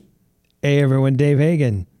Hey everyone, Dave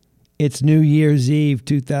Hagan. It's New Year's Eve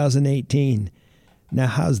 2018. Now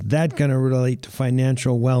how's that going to relate to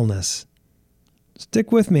financial wellness?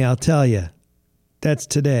 Stick with me, I'll tell you. That's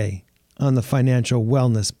today on the Financial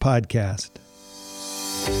Wellness Podcast.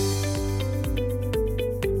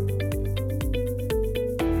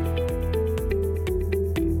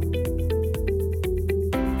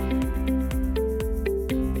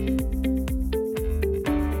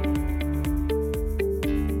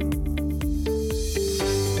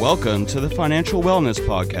 Welcome to the Financial Wellness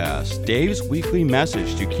Podcast, Dave's weekly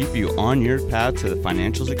message to keep you on your path to the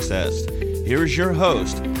financial success. Here is your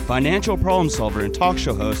host, financial problem solver and talk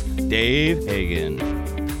show host, Dave Hagan.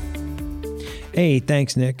 Hey,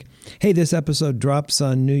 thanks, Nick. Hey, this episode drops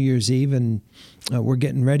on New Year's Eve, and we're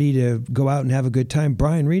getting ready to go out and have a good time.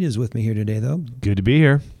 Brian Reed is with me here today, though. Good to be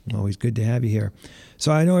here. Always good to have you here.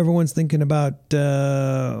 So I know everyone's thinking about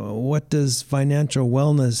what does financial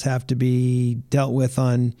wellness have to be dealt with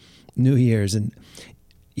on New Year's? And,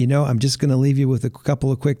 you know, I'm just going to leave you with a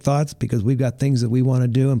couple of quick thoughts because we've got things that we want to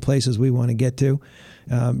do and places we want to get to.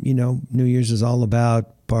 New Year's is all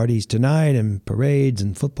about parties tonight and parades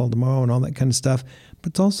and football tomorrow and all that kind of stuff.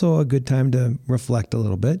 But it's also a good time to reflect a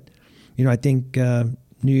little bit. You know, I think New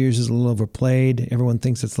Year's is a little overplayed. Everyone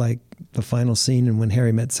thinks it's like the final scene in When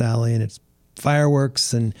Harry Met Sally, and it's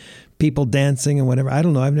fireworks and people dancing and whatever. I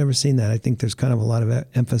don't know. I've never seen that. I think there's kind of a lot of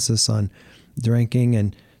emphasis on drinking,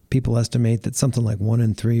 and people estimate that something like 1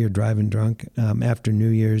 in 3 are driving drunk after New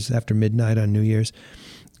Year's, after midnight on New Year's.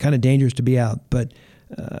 Kind of dangerous to be out, but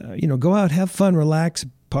go out, have fun, relax,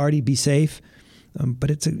 party, be safe.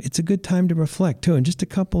 But it's a good time to reflect too, and just a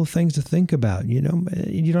couple of things to think about. You don't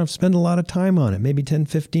have to spend a lot of time on it. Maybe 10,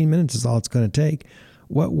 15 minutes is all it's going to take.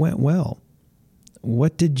 What went well?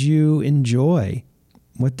 What did you enjoy?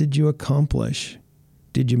 What did you accomplish?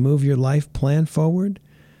 Did you move your life plan forward?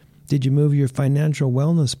 Did you move your financial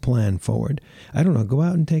wellness plan forward? I don't know. Go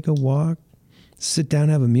out and take a walk. Sit down,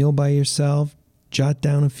 have a meal by yourself. Jot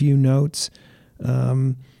down a few notes.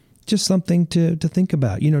 Just something to think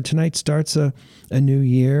about. You know, tonight starts a new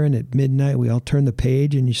year, and at midnight we all turn the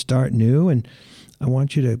page and you start new. And I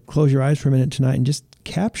want you to close your eyes for a minute tonight and just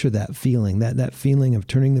capture that feeling, that feeling of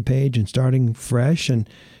turning the page and starting fresh. And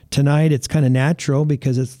tonight it's kind of natural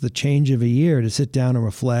because it's the change of a year to sit down and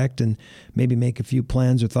reflect and maybe make a few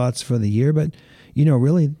plans or thoughts for the year. But,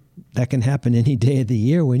 really that can happen any day of the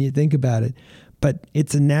year when you think about it. But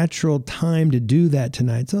it's a natural time to do that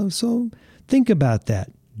tonight. So think about that.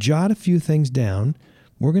 Jot a few things down.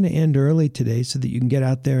 We're going to end early today so that you can get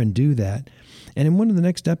out there and do that. And in one of the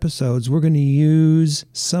next episodes, we're going to use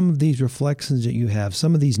some of these reflections that you have,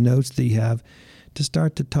 some of these notes that you have, to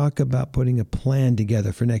start to talk about putting a plan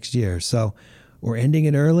together for next year. So we're ending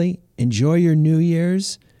it early. Enjoy your New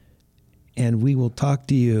Year's, and we will talk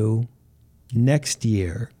to you next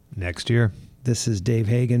year. Next year. This is Dave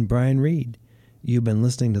Hagan, Brian Reed. You've been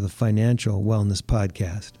listening to the Financial Wellness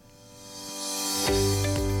Podcast.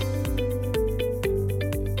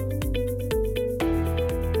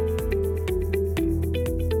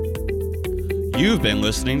 You've been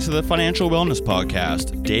listening to the Financial Wellness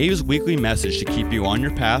Podcast, Dave's weekly message to keep you on your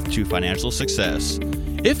path to financial success.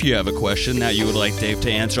 If you have a question that you would like Dave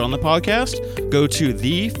to answer on the podcast, go to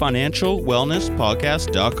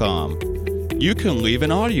thefinancialwellnesspodcast.com. You can leave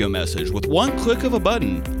an audio message with one click of a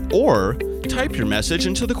button, or type your message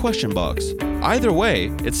into the question box. Either way,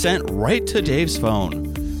 it's sent right to Dave's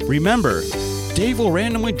phone. Remember, Dave will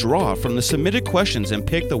randomly draw from the submitted questions and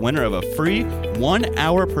pick the winner of a free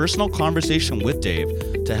 1-hour personal conversation with Dave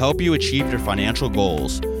to help you achieve your financial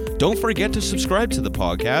goals. Don't forget to subscribe to the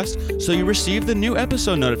podcast so you receive the new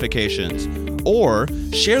episode notifications, or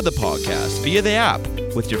share the podcast via the app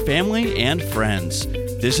with your family and friends.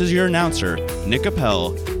 This is your announcer, Nick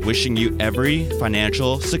Appel, wishing you every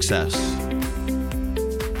financial success.